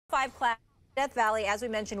5 class, Death Valley, as we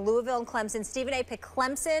mentioned, Louisville and Clemson. Stephen A. picked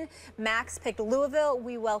Clemson. Max picked Louisville.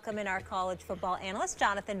 We welcome in our college football analyst,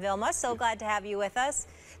 Jonathan Vilma. So glad to have you with us.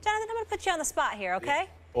 Jonathan, I'm going to put you on the spot here, okay?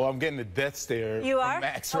 Well, I'm getting the death stare you from are?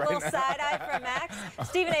 Max right now. A little little side-eye from Max.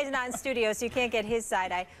 Stephen A. is not in studio, so you can't get his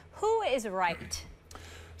side-eye. Who is right?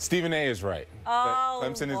 Stephen A. is right. Oh,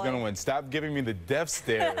 Clemson is going to win. Stop giving me the death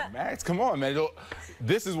stare, Max. Come on, man.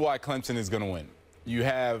 This is why Clemson is going to win. You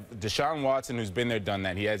have Deshaun Watson, who's been there, done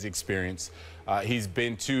that. He has the experience. He's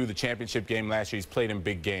been to the championship game last year. He's played in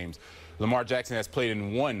big games. Lamar Jackson has played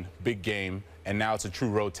in one big game, and now it's a true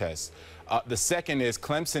road test. The second is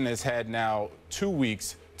Clemson has had now 2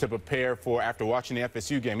 weeks to prepare for, after watching the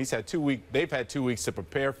FSU game, they've had 2 weeks to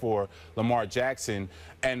prepare for Lamar Jackson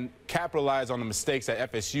and capitalize on the mistakes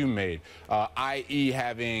that FSU made, i.e.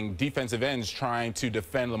 having defensive ends trying to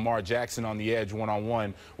defend Lamar Jackson on the edge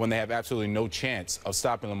one-on-one when they have absolutely no chance of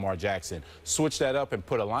stopping Lamar Jackson. Switch that up and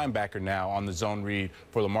put a linebacker now on the zone read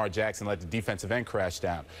for Lamar Jackson, let the defensive end crash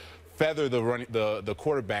down. Feather the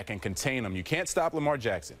quarterback and contain him. You can't stop Lamar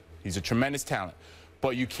Jackson. He's a tremendous talent.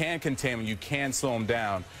 But you can contain him, you can slow him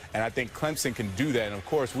down, and I think Clemson can do that. And, of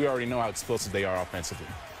course, we already know how explosive they are offensively.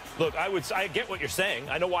 Look, I get what you're saying.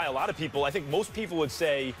 I know why a lot of people, I think most people would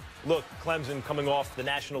say, look, Clemson coming off the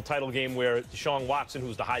national title game where Deshaun Watson,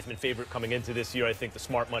 who's the Heisman favorite coming into this year, I think the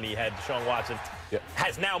smart money had Deshaun Watson,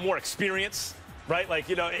 has now more experience, right? Like,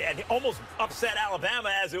 you know, and almost upset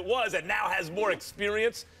Alabama as it was and now has more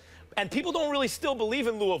experience. And people don't really still believe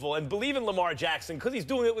in Louisville and believe in Lamar Jackson because he's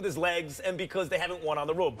doing it with his legs and because they haven't won on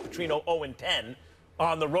the road. Petrino 0-10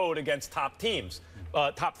 on the road against top teams,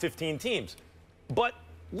 top 15 teams. But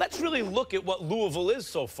let's really look at what Louisville is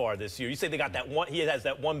so far this year. You say they got that one, he has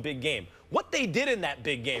that one big game. What they did in that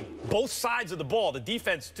big game, both sides of the ball, the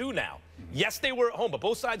defense too now. Yes, they were at home, but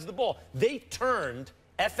both sides of the ball. They turned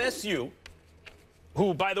FSU,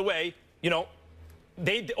 who, by the way, you know,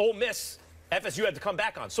 Ole Miss, FSU had to come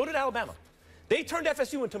back on. So did Alabama. They turned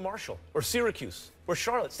FSU into Marshall or Syracuse or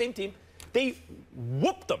Charlotte, same team. They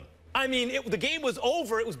whooped them. I mean, the game was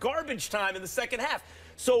over. It was garbage time in the second half.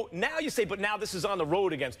 So now you say, but now this is on the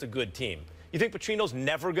road against a good team. You think Petrino's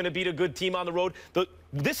never going to beat a good team on the road?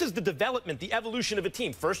 This is the development, the evolution of a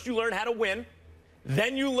team. First you learn how to win.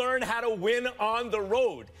 Then you learn how to win on the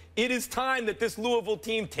road. It is time that this Louisville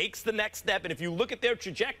team takes the next step. And if you look at their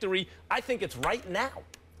trajectory, I think it's right now.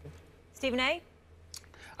 Stephen A.?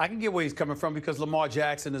 I can get where he's coming from because Lamar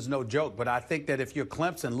Jackson is no joke. But I think that if you're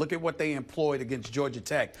Clemson, look at what they employed against Georgia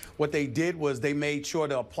Tech. What they did was they made sure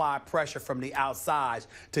to apply pressure from the outside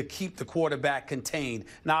to keep the quarterback contained.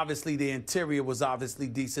 And obviously the interior was obviously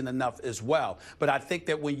decent enough as well. But I think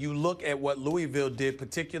that when you look at what Louisville did,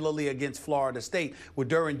 particularly against Florida State, with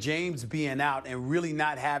Derwin James being out and really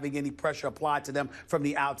not having any pressure applied to them from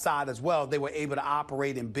the outside as well, they were able to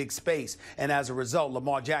operate in big space. And as a result,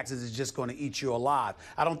 Lamar Jackson is just going to eat you alive.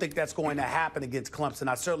 I don't think that's going to happen against Clemson.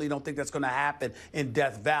 I certainly don't think that's going to happen in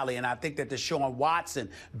Death Valley. And I think that Deshaun Watson,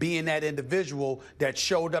 being that individual that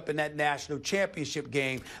showed up in that national championship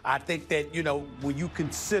game, I think that, you know, when you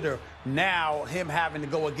consider now him having to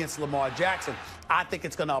go against Lamar Jackson, I think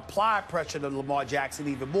it's going to apply pressure to Lamar Jackson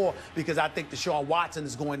even more because I think Deshaun Watson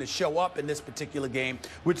is going to show up in this particular game,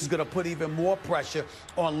 which is going to put even more pressure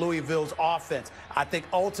on Louisville's offense. I think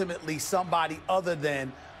ultimately somebody other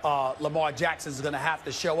than Lamar Jackson is going to have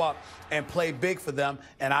to show up and play big for them,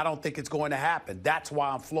 and I don't think it's going to happen. That's why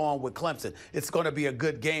I'm flowing with Clemson. It's going to be a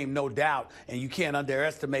good game, no doubt, and you can't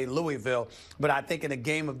underestimate Louisville. But I think in a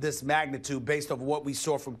game of this magnitude, based on what we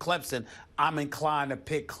saw from Clemson, I'm inclined to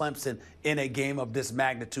pick Clemson in a game of this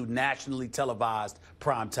magnitude, nationally televised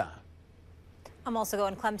primetime. I'm also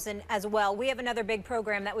going Clemson as well. We have another big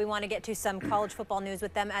program that we want to get to, some college football news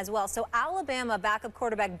with them as well. So Alabama backup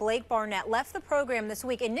quarterback Blake Barnett left the program this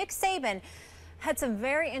week, and Nick Saban had some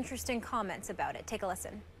very interesting comments about it. Take a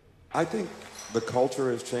listen. I think the culture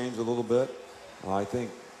has changed a little bit. I think,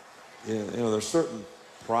 you know, there's certain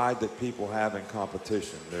pride that people have in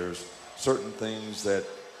competition. There's certain things that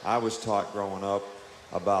I was taught growing up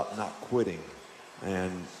about not quitting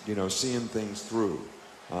and, you know, seeing things through.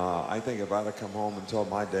 I think if I'd have come home and told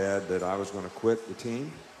my dad that I was going to quit the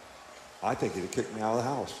team, I think he'd have kicked me out of the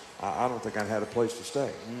house. I don't think I'd had a place to stay.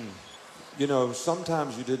 You know,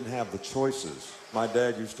 sometimes you didn't have the choices. My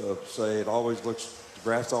dad used to say, the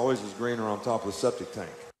grass always is greener on top of the septic tank.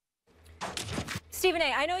 Stephen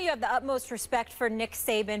A., I know you have the utmost respect for Nick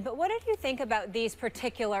Saban, but what did you think about these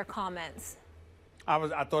particular comments?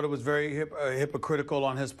 I thought it was very hypocritical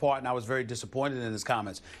on his part, and I was very disappointed in his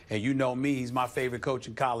comments. And you know me, he's my favorite coach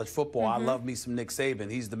in college football. I love me some Nick Saban.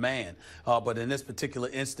 He's the man. But in this particular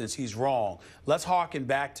instance, he's wrong. Let's harken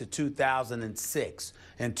back to 2006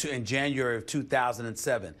 and in January of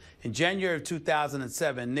 2007. In January of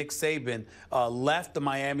 2007, Nick Saban left the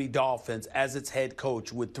Miami Dolphins as its head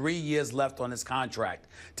coach with 3 years left on his contract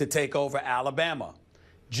to take over Alabama.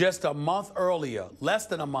 Just a month earlier, less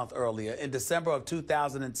than a month earlier, in December of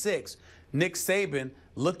 2006, Nick Saban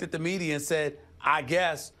looked at the media and said, I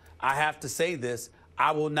guess I have to say this,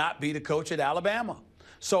 I will not be the coach at Alabama.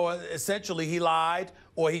 So essentially he lied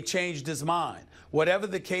or he changed his mind. Whatever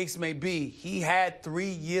the case may be, he had 3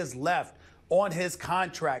 years left on his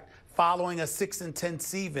contract following a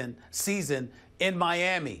 6-10 season in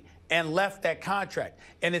Miami, and left that contract.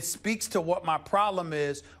 And it speaks to what my problem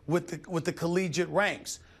is with the collegiate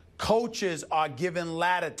ranks. Coaches are given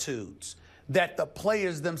latitudes that the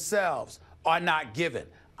players themselves are not given.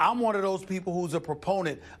 I'm one of those people who's a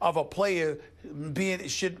proponent of a player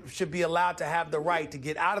should be allowed to have the right to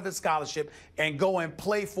get out of his scholarship and go and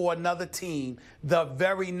play for another team the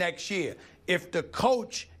very next year. If the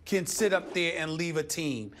coach can sit up there and leave a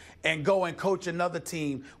team and go and coach another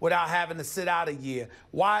team without having to sit out a year,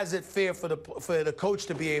 why is it fair for the coach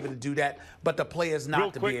to be able to do that, but the players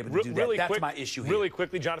not to be able to do that? That's my issue here. Really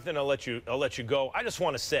quickly, Jonathan, I'll let you go. I just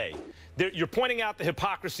want to say, you're pointing out the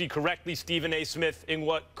hypocrisy correctly, Stephen A. Smith, in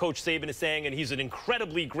what Coach Saban is saying, and he's an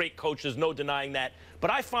incredibly great coach. There's no denying that. But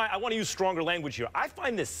I want to use stronger language here. I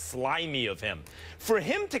find this slimy of him. For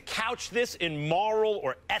him to couch this in moral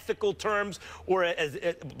or ethical terms, or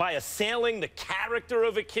by assailing the character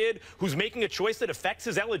of a kid who's making a choice that affects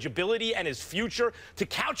his eligibility and his future, to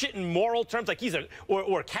couch it in moral terms like he's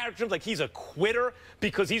or character terms like he's a quitter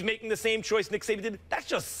because he's making the same choice Nick Saban did, that's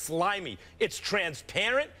just slimy. It's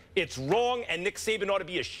transparent. It's wrong, and Nick Saban ought to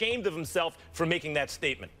be ashamed of himself for making that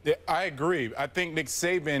statement. Yeah, I agree. I think Nick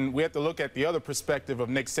Saban, we have to look at the other perspective of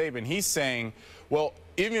Nick Saban. He's saying, well,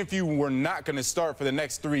 even if you were not going to start for the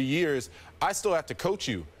next 3 years, I still have to coach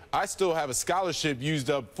you. I still have a scholarship used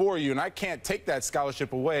up for you, and I can't take that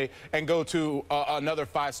scholarship away and go to another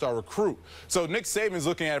 5-star recruit. So Nick Saban's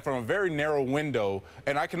looking at it from a very narrow window,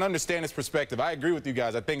 and I can understand his perspective. I agree with you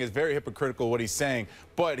guys. I think it's very hypocritical what he's saying.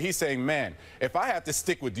 But he's saying, man, if I have to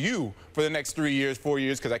stick with you for the next 3 years, 4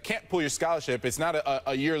 years, because I can't pull your scholarship, it's not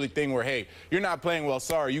a yearly thing where, hey, you're not playing well,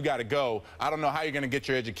 sorry, you got to go. I don't know how you're going to get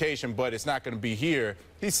your education, but it's not going to be here.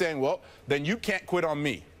 He's saying, well, then you can't quit on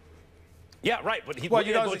me. Yeah, right. But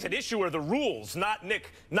it's an issue of the rules, not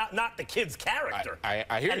Nick, not the kid's character. I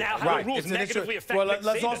hear you. And now how the rules negatively affect Nick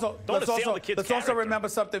Saban. Let's also remember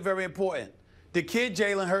something very important. The kid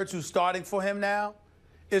Jalen Hurts, who's starting for him now,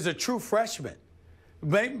 is a true freshman.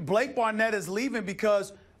 Blake Barnett is leaving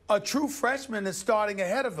because a true freshman is starting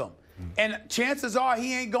ahead of him. And chances are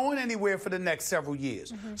he ain't going anywhere for the next several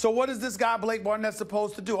years. So what is this guy Blake Barnett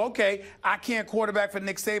supposed to do? Okay, I can't quarterback for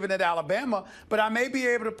Nick Saban at Alabama, but I may be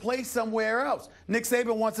able to play somewhere else. Nick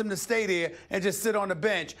Saban wants him to stay there and just sit on the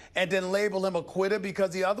bench and then label him a quitter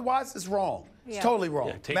because otherwise it's wrong. Yeah. It's totally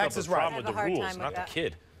wrong. Yeah, Max is right. With the rules, not the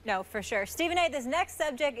kid. No, for sure. Stephen A., this next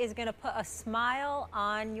subject is going to put a smile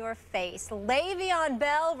on your face. Le'Veon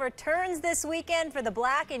Bell returns this weekend for the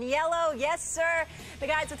black and yellow. Yes, sir. The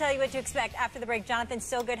guys will tell you what to expect after the break. Jonathan,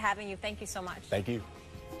 so good having you. Thank you so much. Thank you.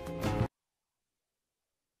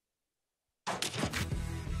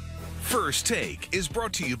 First Take is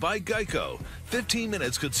brought to you by Geico. 15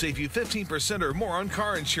 minutes could save you 15% or more on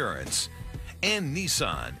car insurance. And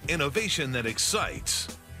Nissan, innovation that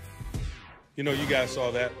excites. You know, you guys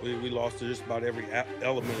saw that. We lost to just about every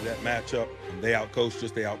element of that matchup. They outcoached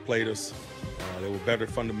us. They outplayed us. They were better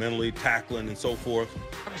fundamentally, tackling and so forth.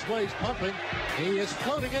 He's pumping. He is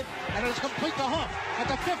floating it, and it's complete the hump at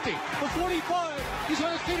the 50, the 45. He's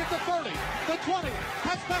going to see it at the 30, the 20.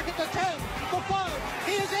 Cuts back at the 10, the 5.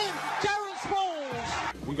 He is in. Darren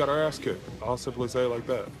Sproles. We got our ass kicked. I'll simply say it like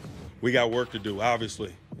that. We got work to do,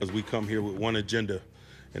 obviously, as we come here with one agenda,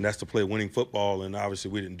 and that's to play winning football, and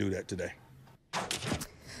obviously we didn't do that today.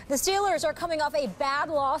 The Steelers are coming off a bad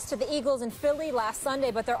loss to the Eagles in Philly last Sunday,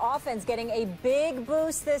 but their offense getting a big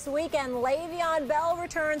boost this weekend. Le'Veon Bell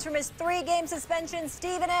returns from his 3-game suspension.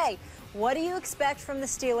 Stephen A., what do you expect from the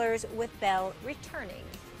Steelers with Bell returning?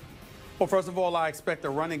 Well, first of all, I expect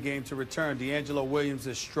the running game to return. D'Angelo Williams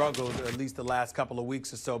has struggled at least the last couple of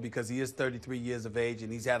weeks or so because he is 33 years of age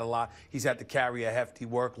and he's had to carry a hefty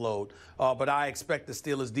workload. But I expect the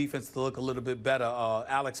Steelers defense to look a little bit better.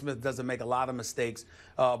 Alex Smith doesn't make a lot of mistakes,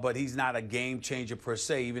 but he's not a game changer per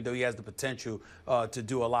se, even though he has the potential to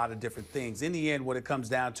do a lot of different things. In the end, what it comes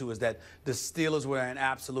down to is that the Steelers were an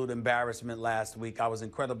absolute embarrassment last week. I was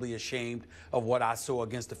incredibly ashamed of what I saw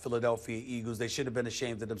against the Philadelphia Eagles. They should have been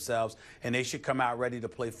ashamed of themselves, and they should come out ready to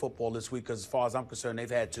play football this week because as far as I'm concerned, they've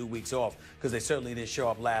had 2 weeks off because they certainly didn't show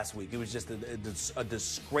up last week. It was just a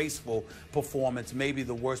disgraceful performance, maybe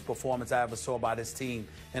the worst performance I ever saw by this team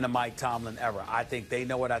in the Mike Tomlin era. I think they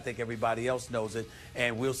know it. I think everybody else knows it,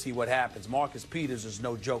 and we'll see what happens. Marcus Peters is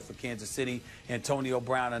no joke for Kansas City. Antonio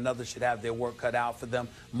Brown and others should have their work cut out for them.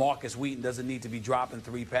 Marcus Wheaton doesn't need to be dropping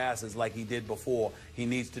 3 passes like he did before. He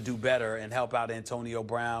needs to do better and help out Antonio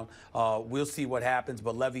Brown. We'll see what happens,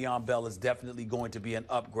 but Le'Veon Bell is definitely going to be an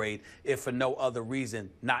upgrade, if for no other reason,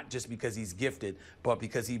 not just because he's gifted, but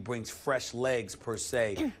because he brings fresh legs, per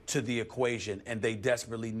se, to the equation, and they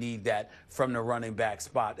desperately need that from the running back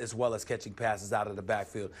spot as well as catching passes out of the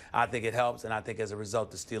backfield. I think it helps, and I think as a result,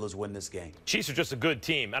 the Steelers win this game. Chiefs are just a good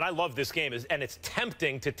team, and I love this game, and it's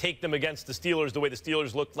tempting to take them against the Steelers the way the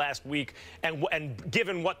Steelers looked last week, and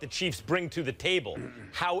given what the Chiefs bring to the table.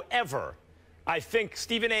 However, I think,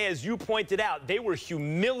 Stephen A., as you pointed out, they were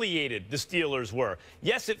humiliated, the Steelers were.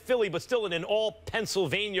 Yes, at Philly, but still in an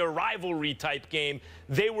all-Pennsylvania rivalry-type game,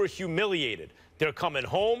 they were humiliated. They're coming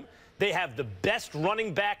home. They have the best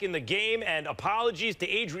running back in the game, and apologies to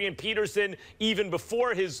Adrian Peterson even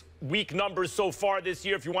before his weak numbers so far this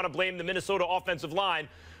year, if you want to blame the Minnesota offensive line.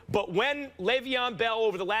 But when Le'Veon Bell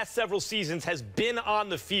over the last several seasons has been on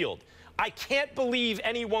the field, I can't believe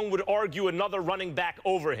anyone would argue another running back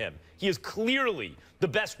over him. He is clearly the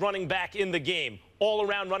best running back in the game,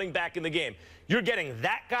 all-around running back in the game. You're getting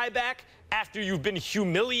that guy back after you've been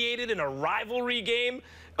humiliated in a rivalry game,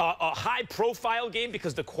 a high-profile game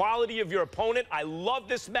because the quality of your opponent. I love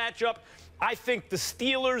this matchup. I think the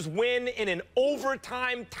Steelers win in an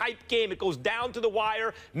overtime-type game. It goes down to the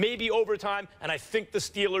wire, maybe overtime, and I think the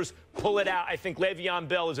Steelers pull it out. I think Le'Veon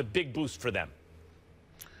Bell is a big boost for them.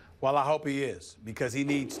 Well, I hope he is, because he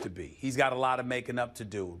needs to be. He's got a lot of making up to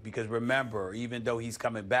do, because remember, even though he's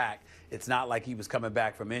coming back, it's not like he was coming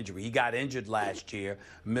back from injury. He got injured last year,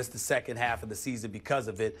 missed the second half of the season because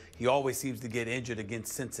of it. He always seems to get injured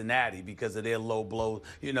against Cincinnati because of their low blow,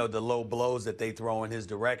 you know, the low blows that they throw in his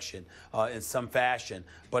direction in some fashion.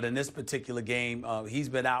 But in this particular game, he's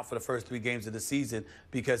been out for the first 3 games of the season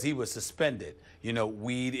because he was suspended, you know,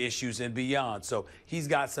 weed issues and beyond. So he's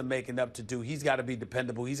got some making up to do. He's got to be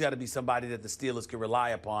dependable. He's got to be somebody that the Steelers can rely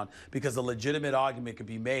upon, because a legitimate argument could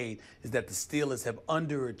be made is that the Steelers have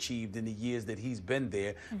underachieved in the years that he's been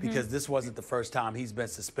there, because this wasn't the first time he's been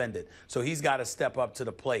suspended. So he's got to step up to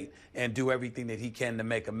the plate and do everything that he can to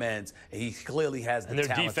make amends. And he clearly has the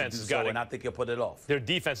talent to do so, and I think he'll put it off. Their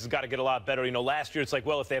defense has got to get a lot better. You know, last year it's like,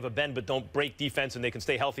 well, if they have a bend but don't break defense and they can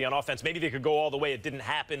stay healthy on offense, maybe they could go all the way. It didn't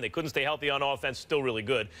happen. They couldn't stay healthy on offense. Still really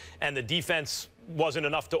good. And the defense wasn't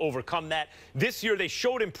enough to overcome that. This year they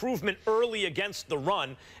showed improvement early against the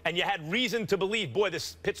run, and you had reason to believe, boy,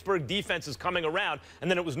 this Pittsburgh defense is coming around, and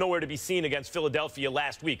then it was nowhere to be seen against Philadelphia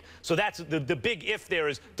last week. So that's the big if there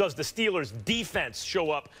is, does the Steelers defense show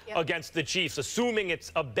up against the Chiefs? Assuming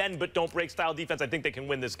it's a bend but don't break style defense, I think they can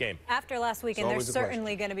win this game. After last weekend, they're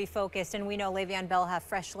certainly going to be focused, and we know Le'Veon Bell have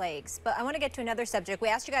fresh legs. But I want to get to another subject. We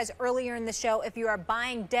asked you guys earlier in the show if you are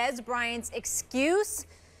buying Dez Bryant's excuse.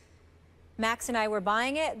 Max and I were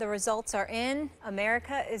buying it. The results are in.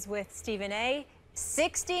 America is with Stephen A.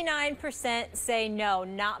 69% say no,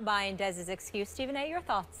 not buying Dez's excuse. Stephen A., your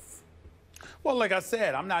thoughts? Well, like I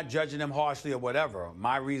said, I'm not judging him harshly or whatever.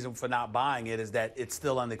 My reason for not buying it is that it's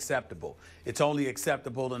still unacceptable. It's only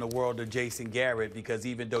acceptable in the world of Jason Garrett, because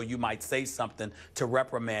even though you might say something to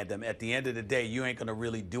reprimand him, at the end of the day, you ain't going to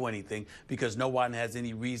really do anything, because no one has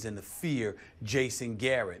any reason to fear Jason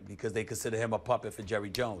Garrett, because they consider him a puppet for Jerry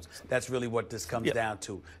Jones. That's really what this comes down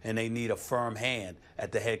to, and they need a firm hand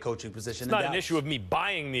at the head coaching position. It's not an issue of me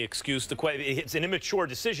buying the excuse. It's an immature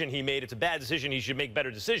decision he made. It's a bad decision. He should make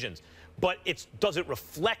better decisions. But does it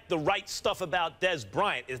reflect the right stuff about Dez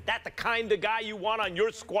Bryant? Is that the kind of guy you want on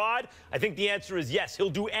your squad? I think the answer is yes. He'll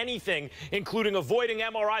do anything, including avoiding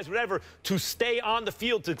MRIs, whatever, to stay on the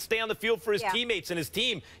field, for his teammates and his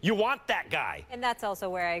team. You want that guy. And that's also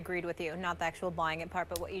where I agreed with you, not the actual buying it part,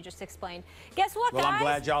 but what you just explained. Guess what, guys? Well, I'm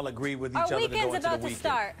glad y'all agree with each other to go into the weekend.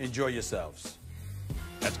 Start. Enjoy yourselves.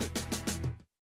 That's good.